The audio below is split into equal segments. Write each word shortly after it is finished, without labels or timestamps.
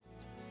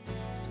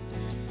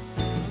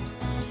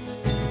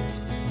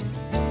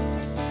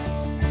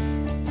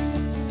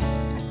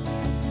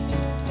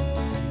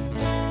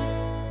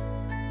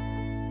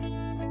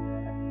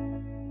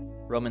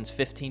Romans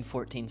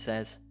 15:14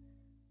 says,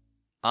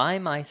 I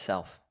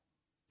myself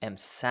am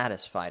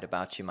satisfied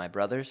about you, my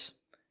brothers,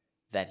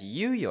 that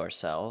you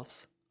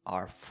yourselves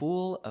are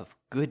full of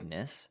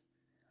goodness,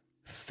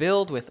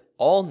 filled with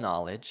all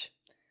knowledge,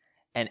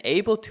 and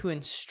able to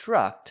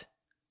instruct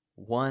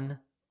one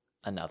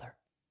another.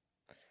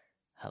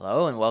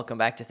 Hello, and welcome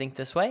back to Think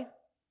This Way.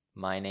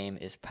 My name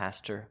is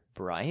Pastor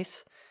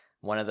Bryce,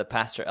 one of the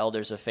pastor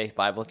elders of Faith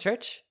Bible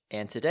Church,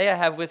 and today I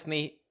have with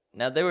me,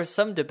 now there was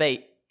some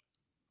debate,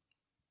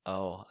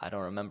 I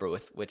don't remember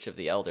with which of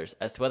the elders,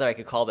 as to whether I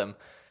could call them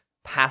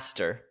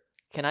pastor.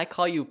 Can I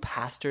call you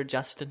Pastor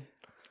Justin?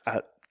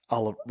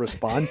 I'll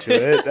respond to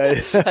it.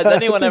 Has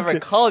anyone ever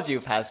called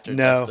you Pastor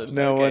Justin?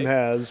 No one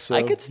has. So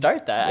I could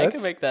start that. I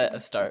could make that a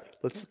start.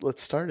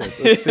 Let's start it.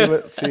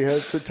 Let's see how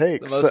it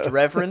takes. The most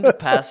Reverend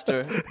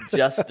Pastor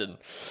Justin.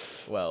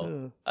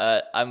 Well,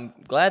 I'm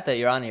glad that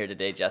you're on here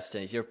today,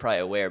 Justin, as you're probably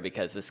aware,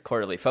 because this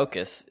quarterly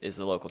focus is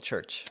the local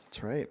church.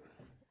 That's right.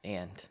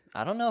 And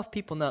I don't know if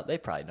people know, they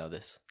probably know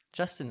this.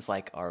 Justin's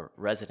like our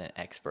resident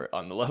expert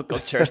on the local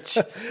church.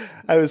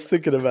 I was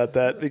thinking about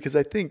that because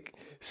I think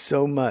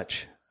so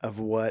much of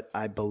what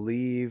I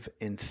believe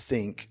and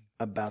think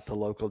about the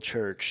local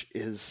church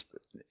is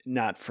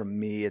not from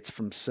me. It's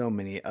from so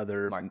many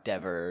other Mark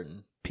Dever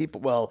and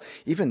people. Well,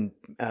 even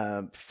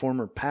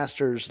former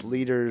pastors,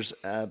 leaders,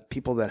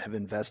 people that have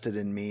invested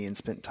in me and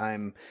spent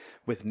time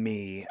with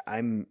me.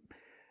 I'm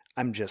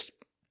just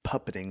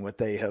puppeting what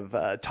they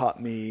have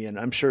taught me, and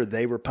I'm sure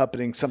they were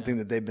puppeting something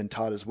that they've been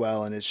taught as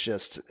well. And it's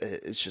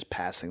just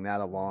passing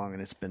that along,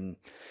 and it's been.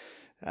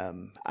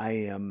 I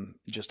am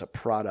just a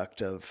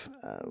product of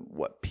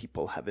what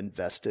people have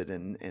invested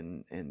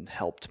in and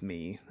helped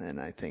me,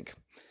 and I think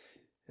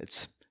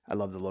I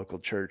love the local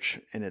church,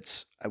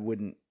 and I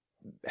wouldn't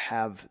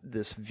have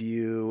this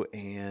view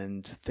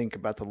and think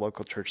about the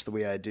local church the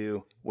way I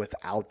do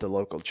without the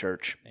local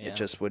church. Yeah. It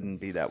just wouldn't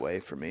be that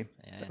way for me.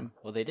 Yeah.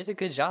 Well, they did a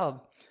good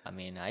job. I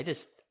mean, I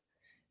just,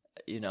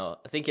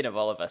 thinking of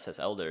all of us as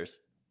elders,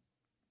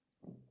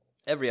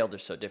 every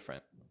elder's so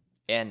different,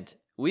 and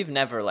we've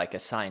never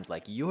assigned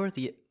you're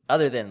the,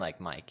 other than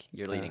Mike,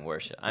 you're leading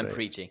worship, I'm right.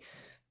 Preaching.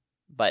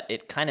 But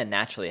it kind of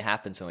naturally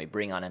happens when we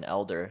bring on an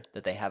elder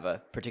that they have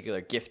a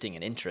particular gifting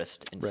and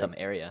interest in right. some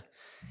area.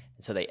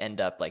 And so they end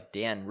up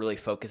Dan really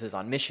focuses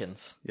on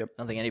missions. Yep. I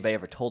don't think anybody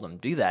ever told him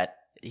do that.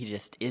 He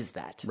just is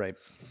that. Right.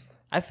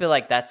 I feel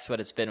like that's what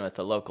it's been with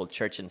the local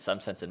church in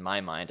some sense in my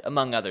mind,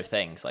 among other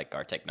things like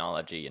our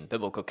technology and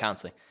biblical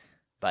counseling.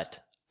 But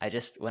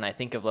when I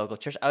think of local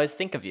church, I always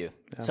think of you.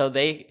 Yeah. So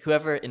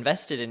whoever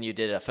invested in you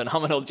did a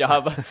phenomenal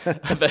job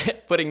of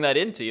putting that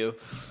into you.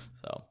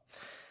 So,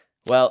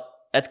 well,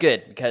 that's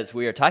good because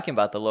we are talking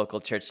about the local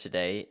church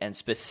today and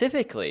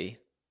specifically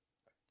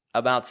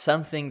about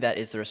something that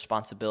is the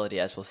responsibility,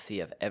 as we'll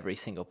see, of every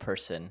single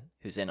person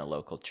who's in a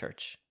local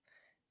church.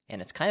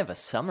 And it's kind of a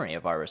summary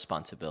of our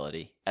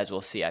responsibility. As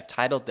we'll see, I've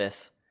titled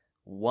this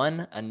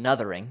One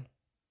Anothering,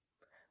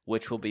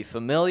 which will be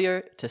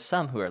familiar to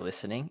some who are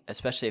listening,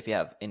 especially if you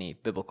have any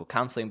biblical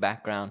counseling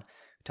background.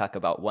 Talk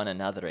about one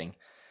anothering.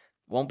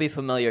 Won't be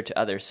familiar to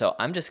others, so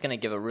I'm just going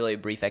to give a really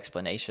brief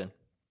explanation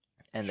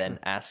and then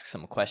ask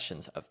some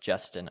questions of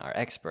Justin, our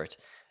expert.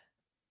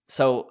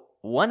 So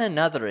one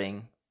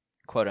anothering,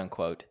 quote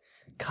unquote,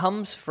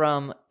 comes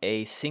from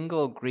a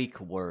single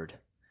Greek word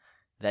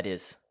that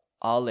is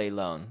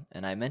alelon.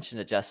 And I mentioned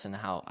to Justin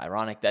how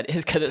ironic that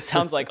is because it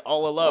sounds like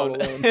all alone.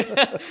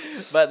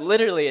 But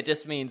literally it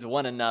just means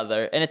one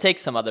another, and it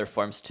takes some other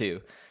forms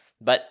too.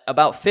 But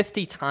about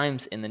 50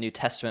 times in the New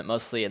Testament,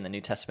 mostly in the New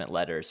Testament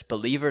letters,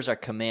 believers are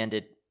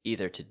commanded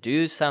either to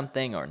do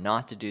something or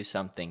not to do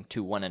something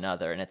to one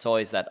another. And it's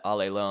always that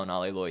alelon,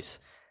 alelois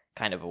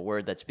kind of a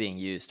word that's being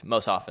used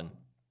most often.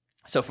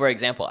 So for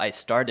example, I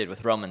started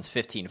with Romans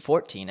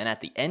 15:14, and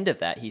at the end of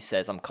that he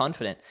says, I'm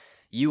confident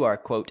you are,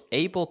 quote,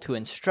 able to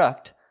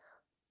instruct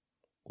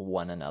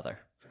one another.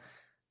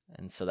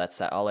 And so that's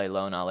that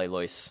alelon,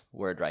 alelois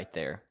word right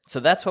there.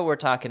 So that's what we're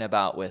talking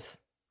about with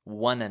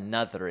one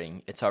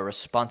anothering. It's our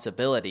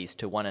responsibilities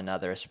to one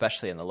another,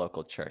 especially in the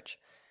local church.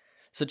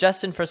 So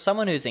Justin, for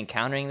someone who's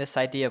encountering this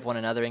idea of one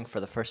anothering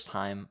for the first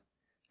time,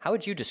 how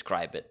would you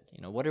describe it?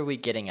 What are we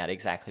getting at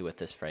exactly with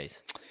this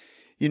phrase?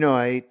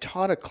 I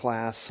taught a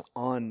class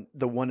on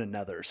the one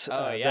another.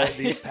 Oh, yeah.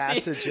 These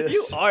passages. See,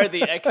 you are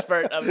the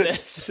expert of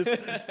this.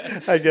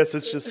 I guess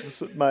it's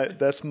just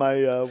that's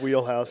my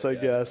wheelhouse, I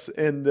guess.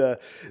 And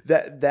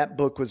that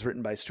book was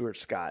written by Stuart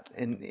Scott.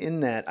 And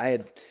in that,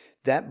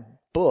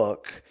 that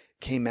book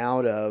came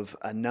out of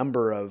a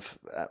number of,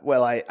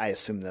 I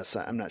assume this,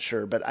 I'm not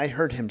sure, but I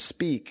heard him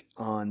speak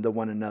on the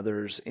one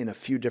another's in a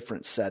few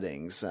different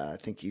settings. I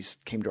think he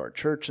came to our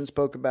church and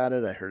spoke about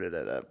it. I heard it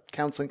at a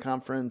counseling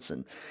conference.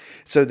 And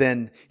so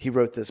then he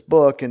wrote this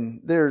book,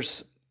 and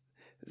there's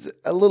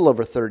a little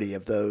over 30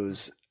 of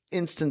those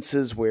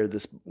instances where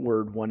this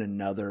word one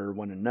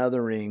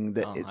anothering,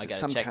 that I it's gotta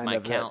some check kind my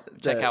of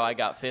count. Check how I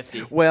got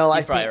 50. Well,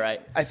 He's probably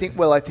right. I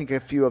think a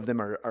few of them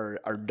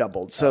are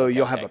doubled. So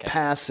you'll have a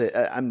passage.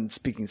 I'm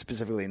speaking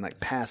specifically in like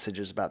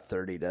passages about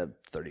 30 to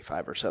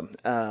 35 or so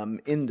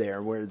in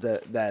there where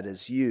that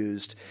is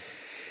used.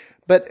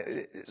 But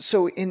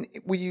so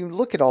when you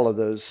look at all of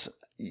those,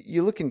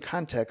 you look in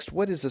context,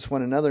 what is this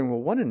one anothering?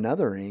 Well, one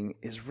anothering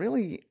is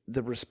really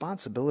the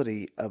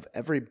responsibility of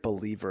every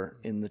believer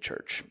in the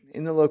church.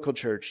 In the local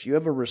church, you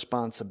have a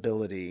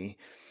responsibility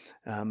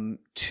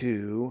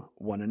to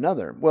one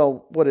another.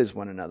 Well, what is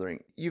one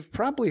anothering? You've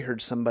probably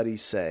heard somebody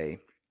say,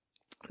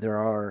 there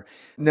are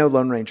no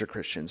Lone Ranger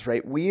Christians,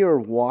 right? We are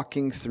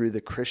walking through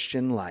the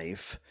Christian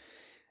life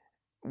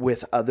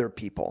with other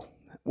people,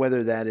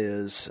 whether that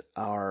is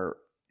our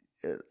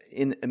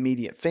in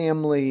immediate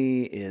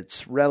family,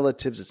 it's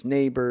relatives, it's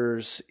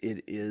neighbors,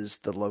 it is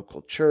the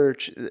local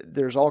church.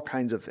 There's all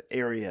kinds of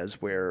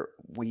areas where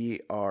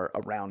we are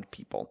around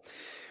people.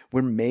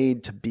 We're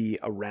made to be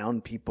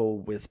around people,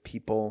 with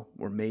people.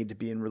 We're made to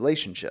be in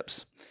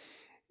relationships.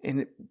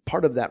 And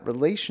part of that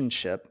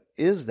relationship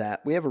is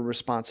that we have a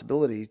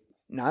responsibility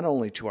not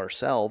only to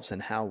ourselves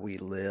and how we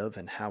live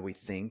and how we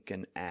think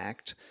and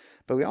act,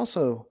 but we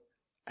also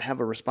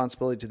have a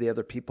responsibility to the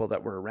other people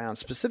that we're around,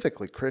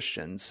 specifically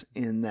Christians,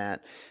 in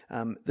that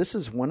this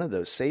is one of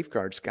those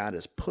safeguards God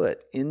has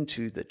put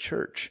into the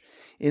church,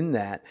 in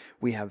that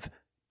we have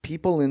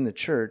people in the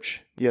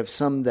church. You have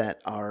some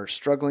that are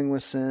struggling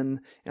with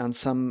sin on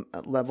some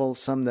level,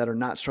 some that are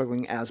not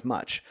struggling as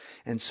much.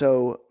 And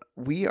so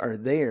we are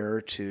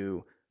there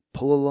to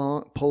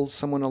pull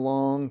someone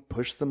along,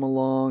 push them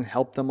along,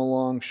 help them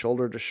along,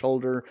 shoulder to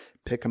shoulder,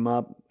 pick them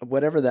up,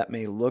 whatever that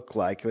may look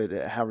like,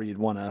 however you'd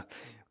want to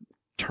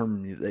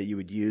term that you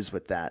would use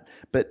with that.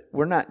 But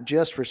we're not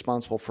just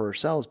responsible for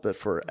ourselves, but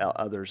for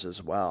others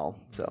as well.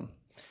 So,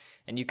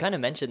 and you kind of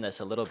mentioned this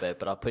a little bit,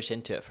 but I'll push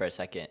into it for a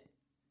second.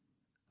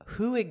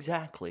 Who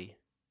exactly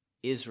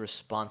is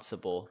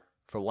responsible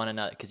for one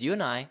another? Because you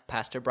and I,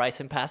 Pastor Bryce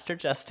and Pastor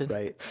Justin,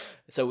 right?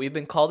 So we've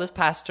been called as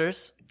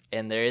pastors,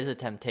 and there is a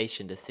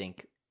temptation to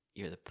think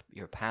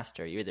you're a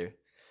pastor. You're either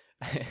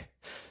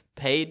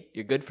paid,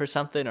 you're good for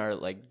something, or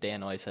like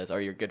Dan always says, or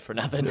you're good for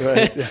nothing.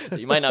 Right. So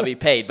you might not be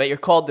paid, but you're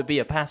called to be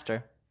a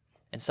pastor.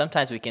 And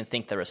sometimes we can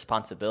think the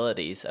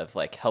responsibilities of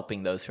like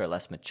helping those who are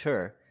less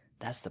mature,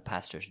 that's the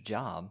pastor's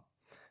job.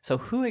 So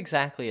who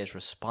exactly is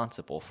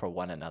responsible for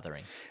one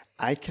anothering?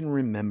 I can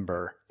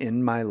remember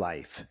in my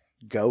life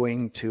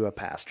going to a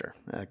pastor,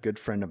 a good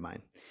friend of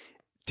mine,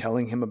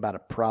 telling him about a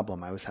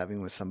problem I was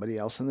having with somebody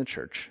else in the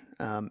church.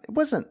 It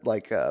wasn't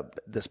like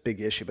this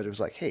big issue, but it was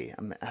like, hey,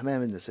 I'm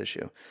having this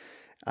issue.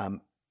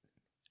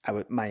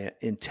 My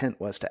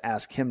intent was to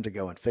ask him to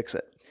go and fix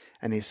it.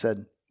 And he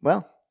said,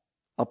 well,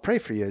 I'll pray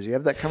for you as you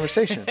have that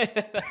conversation.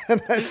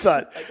 And I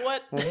thought,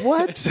 like,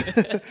 what?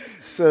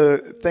 So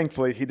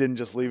thankfully, he didn't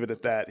just leave it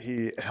at that.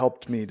 He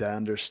helped me to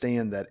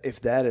understand that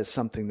if that is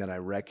something that I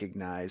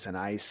recognize and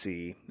I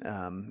see,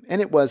 and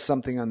it was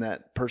something on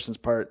that person's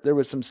part, there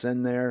was some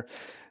sin there.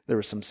 There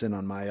was some sin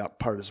on my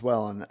part as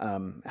well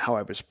on how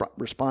I was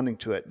responding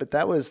to it. But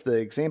that was the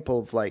example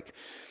of like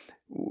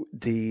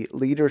the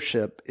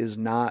leadership is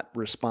not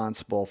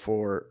responsible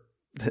for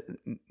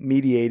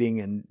mediating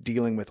and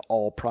dealing with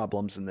all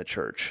problems in the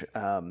church.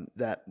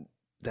 That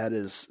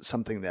is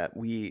something that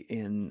we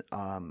in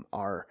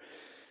our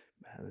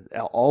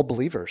all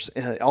believers,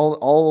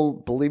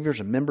 all believers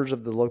and members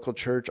of the local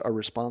church are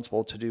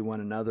responsible to do one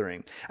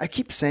anothering. I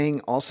keep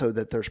saying also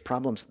that there's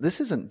problems.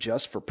 This isn't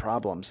just for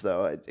problems,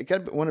 though. I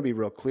want to be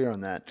real clear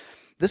on that.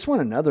 This one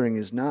anothering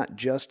is not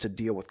just to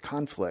deal with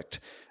conflict.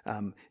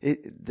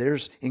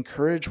 There's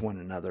encourage one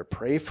another,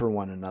 pray for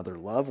one another,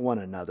 love one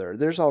another.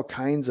 There's all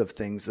kinds of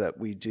things that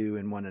we do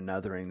in one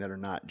anothering that are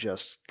not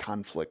just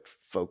conflict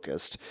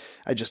focused.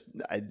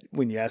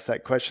 When you ask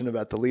that question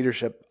about the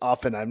leadership,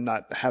 often I'm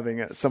not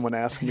having someone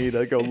ask me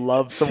to go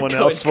love someone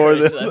else for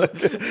them.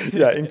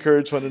 Yeah,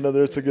 encourage one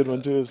another. It's a good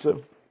one too.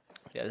 So,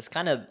 yeah, it's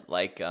kind of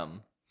like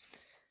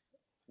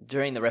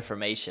during the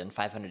Reformation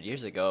 500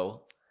 years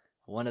ago.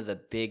 One of the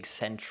big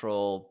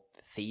central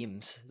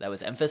themes that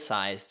was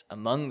emphasized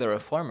among the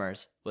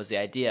reformers was the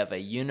idea of a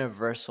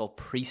universal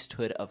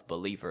priesthood of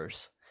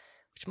believers,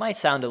 which might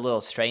sound a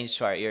little strange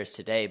to our ears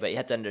today, but you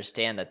have to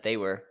understand that they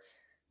were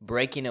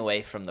breaking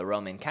away from the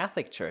Roman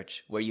Catholic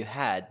Church, where you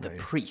had the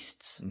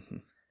priests,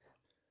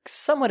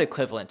 somewhat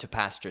equivalent to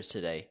pastors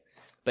today,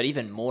 but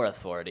even more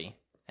authority.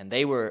 And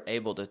they were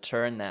able to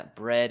turn that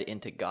bread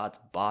into God's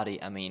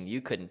body. I mean,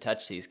 you couldn't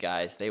touch these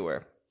guys. They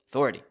were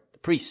authority, the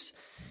priests.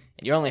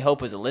 And your only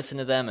hope was to listen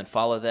to them and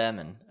follow them,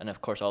 and of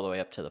course all the way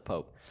up to the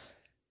Pope.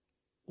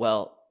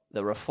 Well,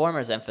 the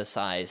reformers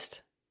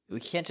emphasized we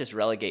can't just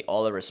relegate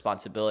all the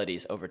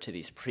responsibilities over to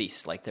these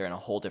priests like they're in a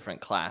whole different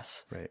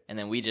class. Right. And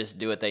then we just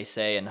do what they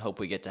say and hope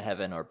we get to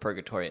heaven or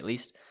purgatory at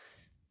least.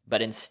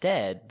 But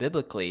instead,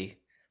 biblically,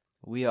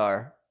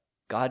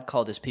 God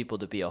called his people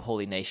to be a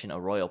holy nation, a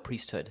royal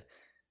priesthood.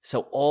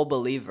 So all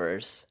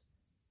believers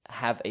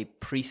have a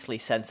priestly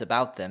sense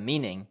about them,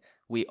 meaning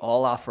we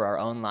all offer our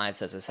own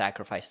lives as a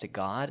sacrifice to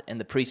God, and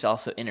the priest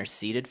also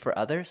interceded for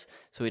others.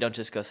 So we don't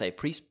just go say,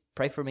 priest,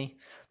 pray for me,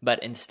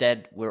 but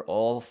instead we're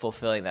all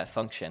fulfilling that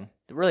function,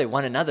 really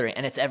one another,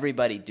 and it's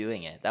everybody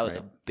doing it. That was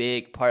a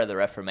big part of the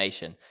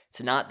Reformation.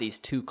 It's not these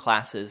two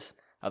classes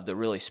of the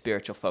really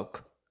spiritual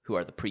folk who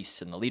are the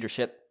priests and the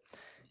leadership,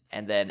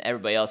 and then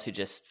everybody else who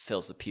just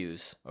fills the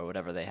pews or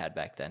whatever they had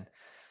back then.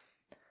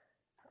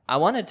 I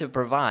wanted to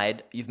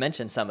provide, you've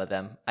mentioned some of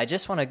them, I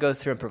just want to go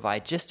through and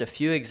provide just a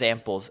few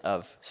examples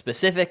of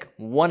specific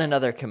one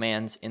another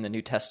commands in the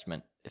New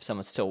Testament, if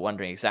someone's still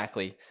wondering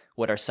exactly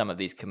what are some of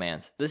these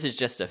commands. This is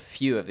just a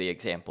few of the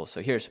examples.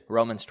 So here's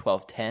Romans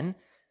 12:10.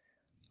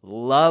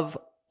 Love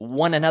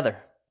one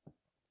another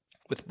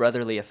with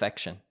brotherly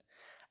affection.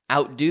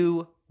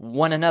 Outdo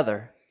one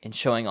another in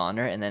showing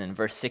honor. And then in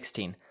verse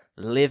 16,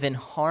 live in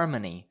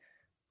harmony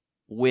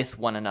with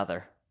one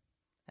another.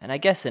 And I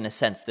guess in a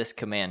sense, this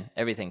command,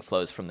 everything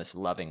flows from this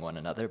loving one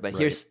another. But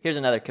here's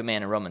another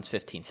command in Romans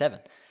 15:7.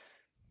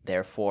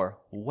 Therefore,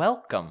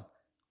 welcome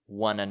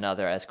one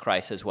another as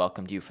Christ has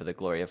welcomed you for the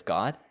glory of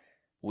God.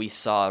 We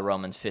saw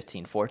Romans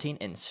 15:14,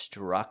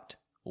 instruct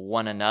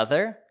one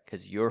another,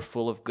 because you're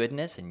full of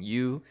goodness and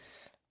you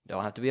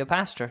don't have to be a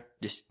pastor.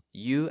 Just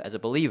you as a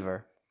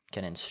believer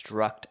can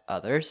instruct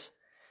others.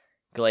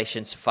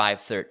 Galatians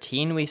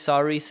 5:13 we saw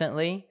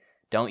recently.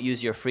 Don't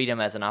use your freedom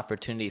as an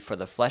opportunity for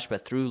the flesh,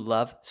 but through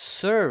love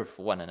serve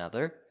one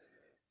another.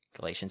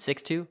 Galatians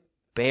 6:2,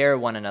 bear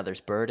one another's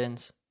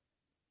burdens.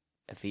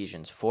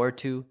 Ephesians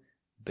 4:2,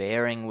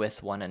 bearing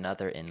with one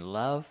another in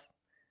love.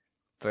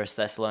 1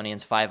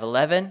 Thessalonians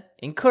 5:11,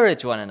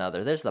 encourage one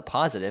another. There's the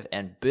positive,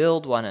 and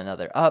build one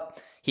another up.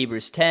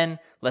 Hebrews 10,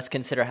 let's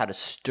consider how to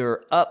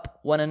stir up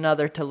one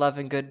another to love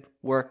and good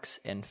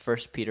works. And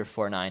 1 Peter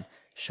 4:9,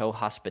 show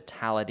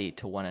hospitality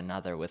to one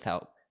another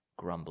without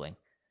grumbling.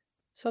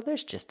 So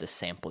there's just a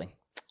sampling.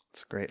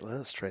 It's a great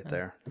list right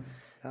there.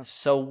 Yeah.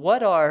 So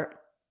what are,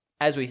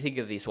 as we think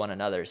of these one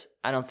another's,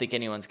 I don't think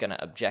anyone's going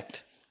to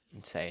object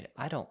and say,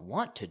 I don't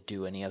want to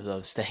do any of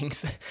those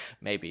things,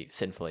 maybe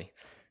sinfully.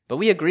 But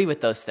we agree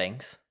with those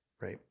things.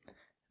 Right.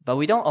 But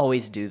we don't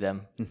always do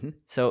them. Mm-hmm.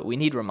 So we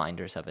need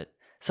reminders of it.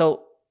 So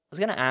I was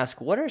going to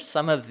ask, what are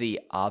some of the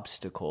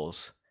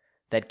obstacles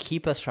that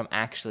keep us from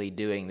actually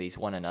doing these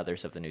one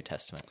another's of the New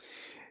Testament?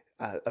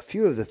 A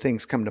few of the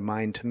things come to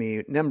mind to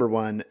me. Number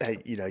one,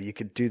 you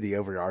could do the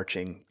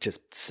overarching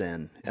just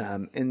sin.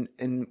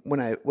 And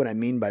what I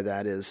mean by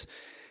that is,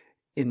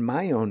 in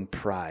my own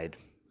pride,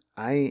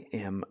 I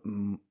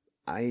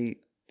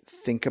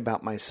think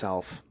about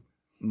myself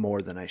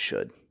more than I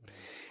should.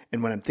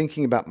 And when I'm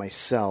thinking about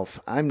myself,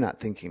 I'm not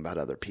thinking about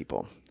other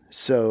people.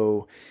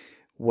 So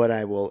what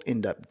I will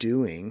end up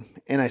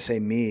doing, and I say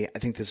me, I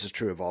think this is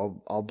true of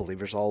all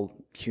believers, all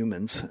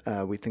humans.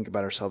 We think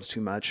about ourselves too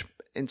much.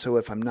 And so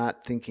if I'm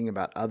not thinking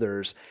about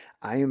others,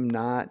 I am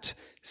not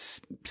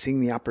seeing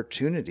the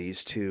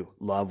opportunities to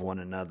love one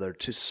another,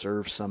 to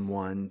serve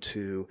someone,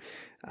 to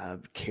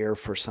care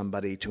for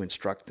somebody, to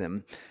instruct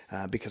them,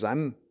 because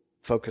I'm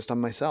focused on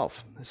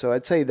myself. So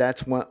I'd say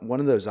that's one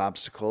of those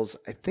obstacles.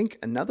 I think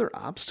another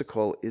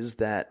obstacle is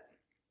that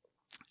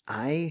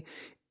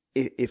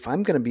if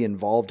I'm going to be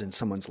involved in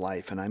someone's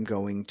life and I'm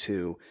going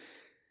to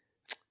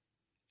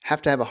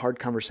have a hard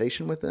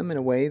conversation with them in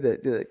a way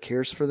that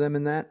cares for them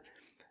in that,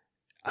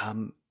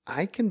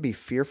 I can be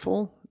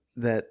fearful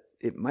that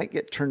it might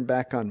get turned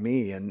back on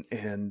me, and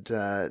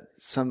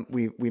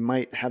we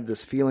might have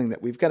this feeling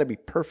that we've got to be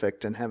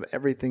perfect and have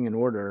everything in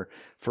order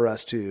for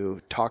us to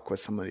talk with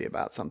somebody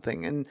about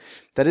something, and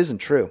that isn't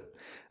true.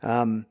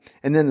 And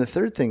then the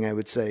third thing I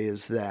would say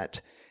is that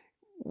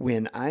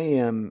when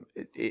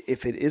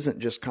if it isn't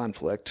just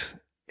conflict,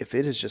 if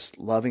it is just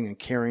loving and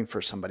caring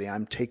for somebody,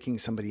 I'm taking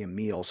somebody a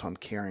meal, so I'm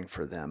caring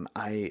for them.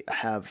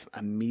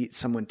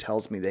 Someone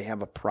tells me they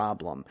have a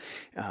problem,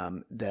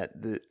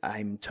 that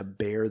I'm to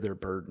bear their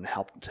burden,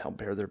 help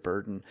bear their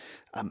burden.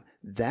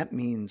 That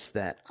means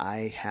that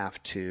I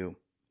have to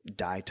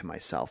die to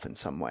myself in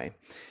some way.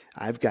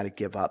 I've got to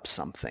give up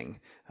something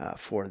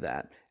for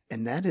that.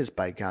 And that is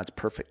by God's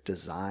perfect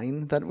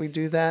design that we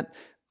do that.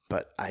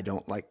 But I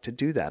don't like to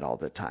do that all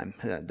the time.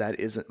 That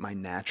isn't my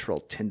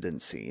natural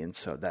tendency. And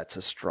so that's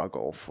a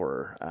struggle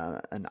for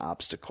an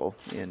obstacle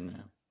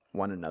in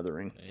one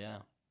anothering. Yeah.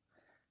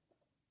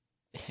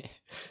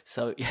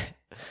 So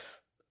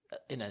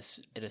in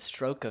a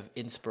stroke of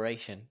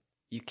inspiration,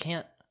 you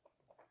can't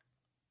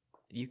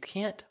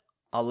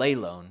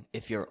alone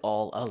if you're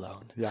all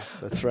alone. Yeah,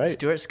 that's right.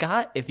 Stuart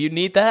Scott, if you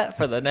need that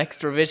for the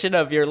next revision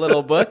of your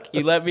little book,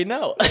 you let me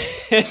know.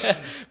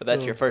 But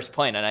that's your first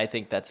point, and I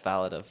think that's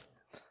valid of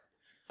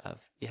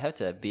you have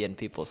to be in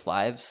people's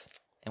lives,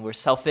 and we're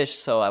selfish,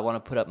 so I want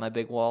to put up my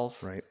big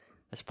walls. Right.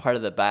 As part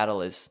of the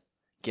battle is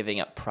giving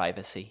up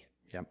privacy.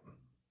 Yep.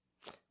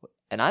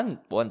 And I'm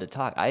one to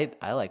talk. I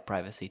like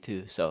privacy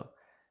too, so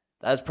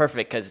that was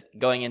perfect, because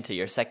going into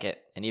your second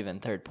and even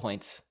third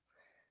points,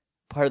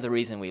 part of the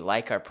reason we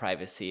like our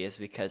privacy is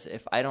because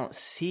if I don't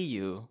see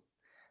you,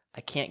 I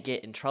can't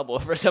get in trouble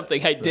for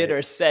something I did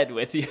or said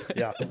with you.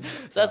 Yeah. So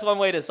that's one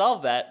way to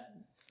solve that.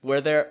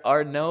 where there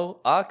are no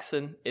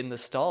oxen in the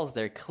stalls.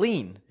 They're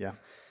clean. Yeah.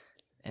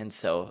 And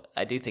so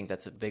I do think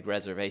that's a big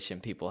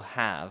reservation people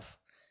have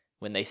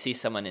when they see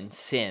someone in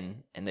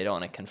sin and they don't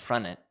want to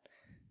confront it.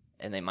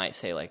 And they might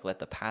say, like, let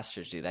the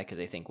pastors do that because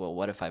they think, well,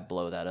 what if I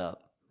blow that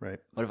up? Right.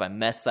 What if I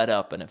mess that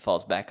up and it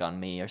falls back on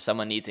me? Or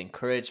someone needs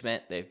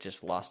encouragement. They've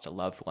just lost a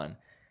loved one.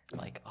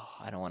 Like, oh,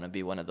 I don't want to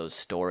be one of those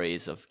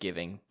stories of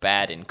giving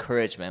bad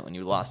encouragement when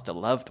you lost a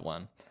loved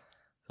one.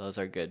 Those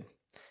are good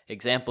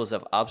examples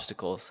of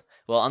obstacles.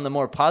 Well, on the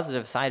more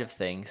positive side of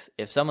things,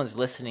 if someone's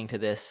listening to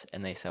this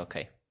and they say,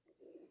 okay,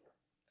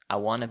 I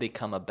want to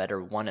become a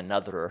better one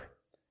anotherer,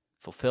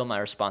 fulfill my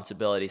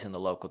responsibilities in the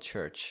local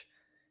church,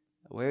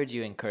 where would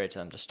you encourage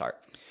them to start?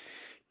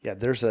 Yeah,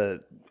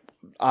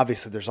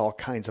 obviously there's all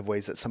kinds of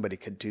ways that somebody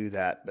could do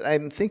that. But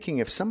I'm thinking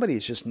if somebody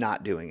is just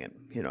not doing it,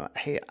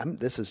 hey,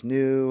 this is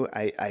new.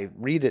 I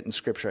read it in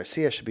Scripture. I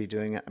see I should be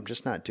doing it. I'm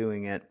just not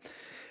doing it.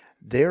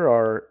 There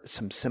are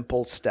some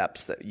simple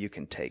steps that you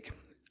can take.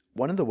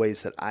 One of the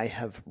ways that I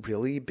have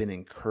really been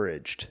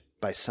encouraged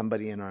by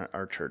somebody in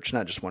our church,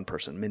 not just one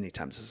person, many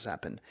times this has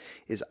happened,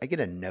 is I get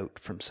a note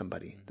from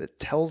somebody that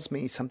tells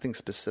me something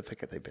specific,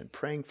 that they've been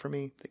praying for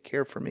me, they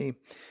care for me.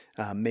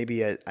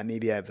 Maybe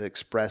I've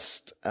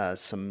expressed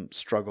some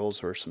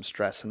struggles or some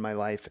stress in my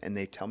life, and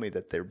they tell me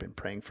that they've been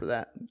praying for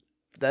that.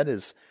 That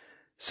is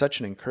such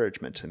an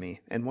encouragement to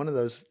me. And one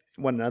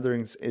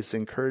another is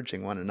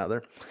encouraging one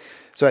another.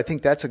 So I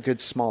think that's a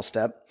good small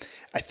step.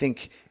 I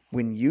think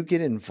when you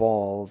get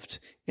involved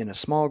in a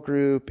small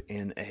group,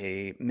 in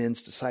a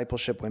men's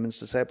discipleship, women's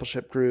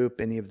discipleship group,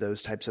 any of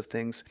those types of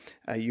things,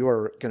 you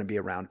are going to be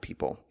around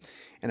people.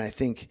 And I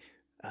think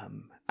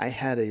I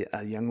had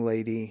a young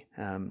lady,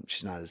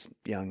 she's not as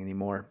young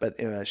anymore, but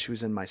she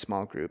was in my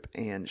small group,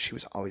 and she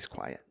was always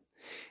quiet.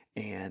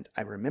 And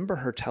I remember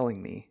her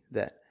telling me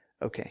that,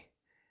 okay,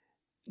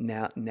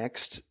 now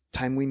next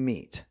time we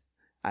meet,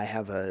 I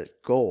have a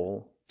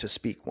goal to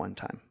speak one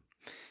time.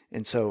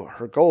 And so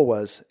her goal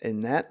was, in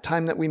that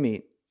time that we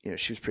meet,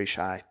 she was pretty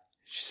shy.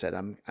 She said,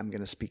 I'm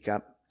going to speak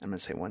up. I'm going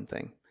to say one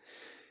thing.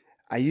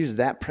 I use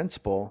that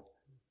principle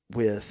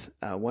with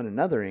one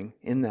anothering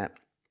in that,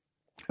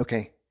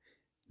 okay,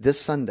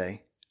 this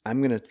Sunday, I'm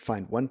going to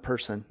find one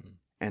person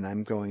and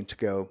I'm going to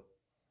go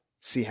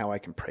see how I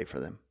can pray for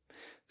them.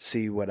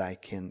 See what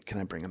can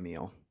I bring a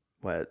meal?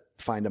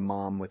 Find a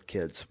mom with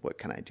kids. What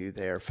can I do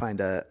there?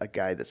 Find a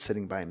guy that's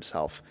sitting by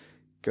himself.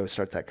 Go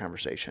start that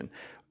conversation.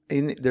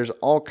 There's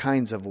all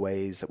kinds of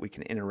ways that we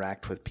can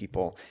interact with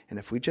people. And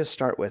if we just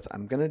start with,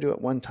 I'm going to do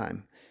it one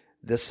time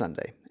this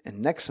Sunday, and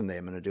next Sunday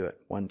I'm going to do it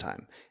one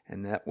time.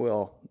 And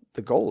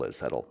the goal is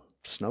that'll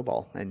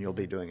snowball, and you'll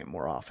be doing it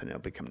more often.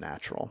 It'll become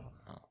natural.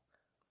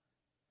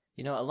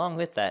 Along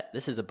with that,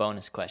 this is a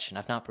bonus question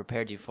I've not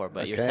prepared you for,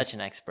 but You're such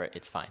an expert.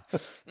 It's fine.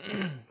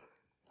 I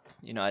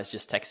was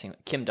just texting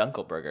Kim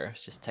Dunkelberger. I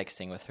was just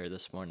texting with her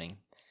this morning,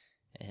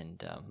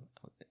 and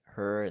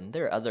her and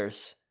there are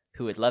others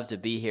who would love to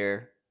be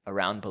here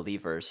around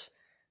believers,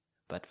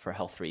 but for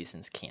health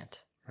reasons can't.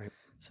 Right.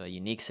 So a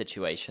unique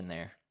situation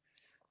there.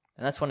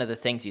 And that's one of the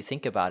things you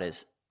think about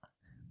is,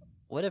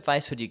 what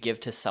advice would you give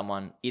to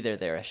someone, either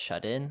they're a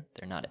shut-in,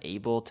 they're not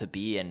able to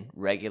be in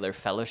regular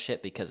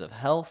fellowship because of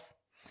health,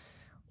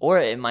 or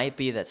it might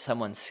be that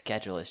someone's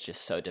schedule is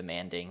just so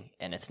demanding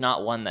and it's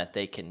not one that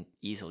they can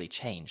easily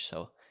change.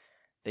 So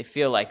they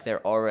feel like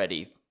they're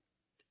already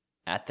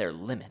at their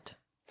limit.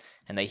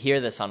 And they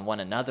hear this on one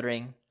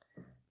anothering,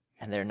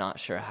 and they're not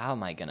sure, how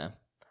am I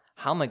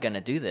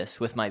gonna do this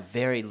with my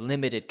very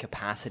limited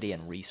capacity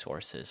and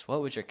resources?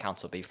 What would your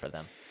counsel be for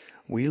them?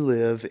 We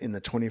live in the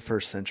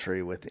 21st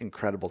century with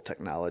incredible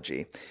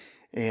technology,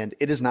 and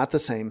it is not the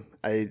same.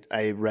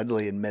 I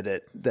readily admit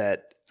it,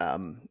 that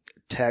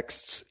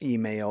texts,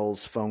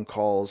 emails, phone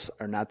calls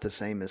are not the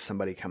same as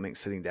somebody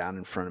sitting down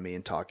in front of me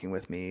and talking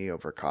with me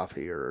over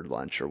coffee or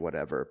lunch or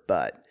whatever,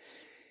 but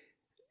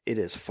it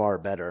is far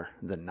better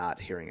than not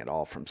hearing it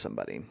all from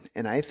somebody.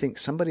 And I think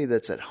somebody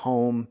that's at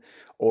home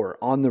or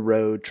on the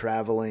road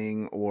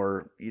traveling,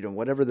 or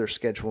whatever their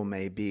schedule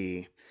may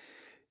be,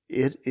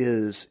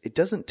 it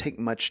doesn't take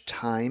much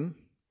time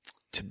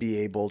to be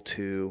able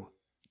to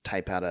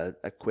type out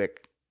a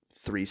quick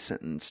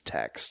 3-sentence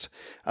text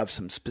of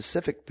some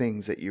specific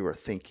things that you are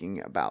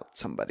thinking about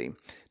somebody.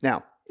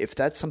 Now, if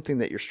that's something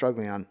that you're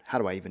struggling on, how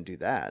do I even do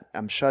that?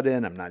 I'm shut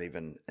in. I'm not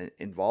even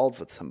involved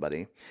with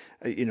somebody.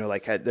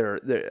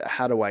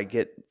 How do I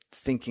get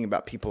thinking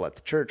about people at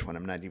the church when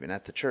I'm not even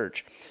at the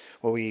church?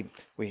 Well,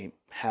 we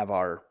have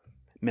our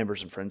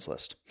members and friends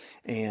list.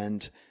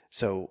 And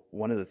so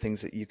one of the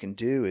things that you can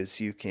do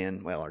is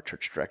our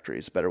church directory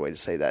is a better way to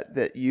say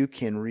that you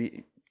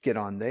can get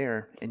on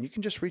there and you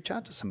can just reach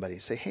out to somebody.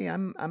 Say, hey,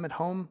 I'm at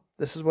home.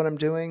 This is what I'm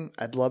doing.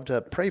 I'd love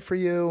to pray for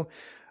you.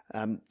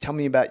 Tell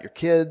me about your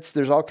kids.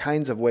 There's all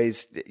kinds of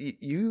ways.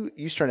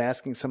 You start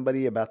asking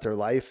somebody about their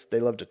life. They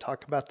love to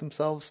talk about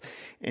themselves.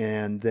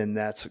 And then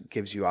that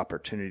gives you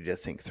opportunity to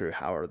think through,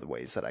 how are the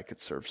ways that I could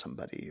serve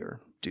somebody or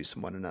do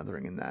some one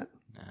anothering in that.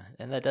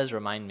 And that does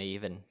remind me,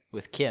 even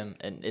with Kim,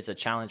 and it's a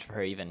challenge for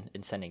her, even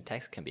in sending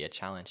text can be a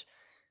challenge.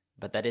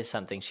 but that is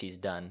something she's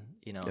done,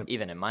 Yep.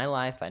 even in my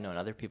life, I know in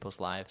other people's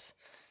lives,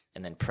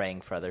 and then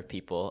praying for other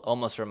people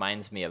almost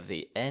reminds me of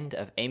the end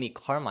of Amy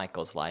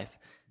Carmichael's life.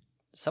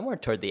 Somewhere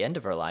toward the end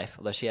of her life,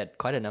 although she had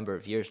quite a number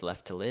of years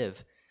left to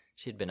live,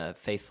 she had been a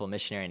faithful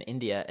missionary in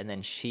India, and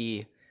then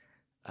she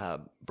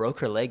broke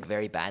her leg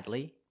very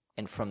badly.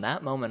 And from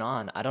that moment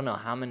on, I don't know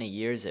how many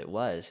years it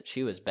was,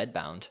 she was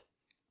bedbound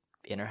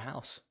in her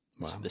house.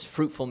 Wow. This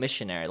fruitful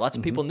missionary. Lots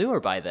of people knew her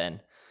by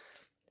then.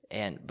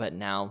 But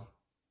now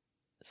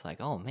it's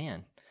like, oh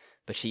man.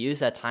 But she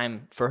used that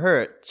time, for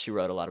her, she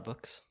wrote a lot of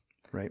books.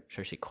 Right. I'm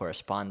sure she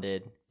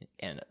corresponded,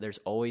 and there's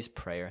always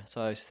prayer.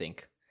 So I always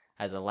think,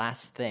 as a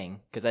last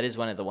thing, because that is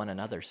one of the one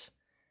another's,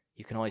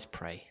 you can always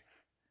pray.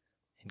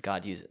 And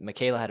God used it.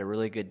 Michaela had a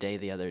really good day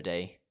the other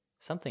day.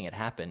 Something had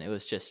happened. It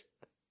was just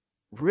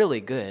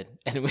really good.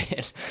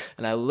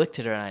 And I looked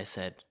at her and I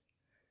said,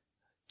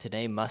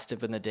 today must have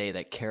been the day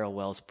that Carol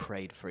Wells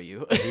prayed for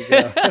you. There you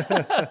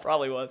go.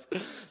 Probably was.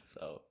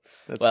 So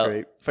that's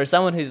great. For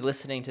someone who's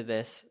listening to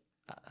this,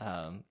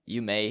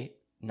 you may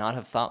not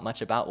have thought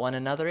much about one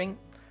anothering.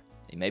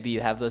 Maybe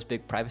you have those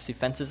big privacy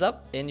fences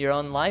up in your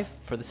own life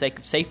for the sake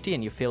of safety,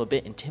 and you feel a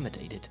bit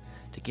intimidated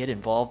to get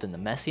involved in the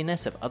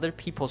messiness of other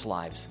people's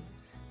lives.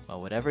 Well,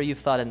 whatever you've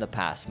thought in the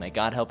past, may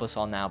God help us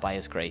all now by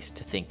His grace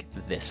to think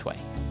this way.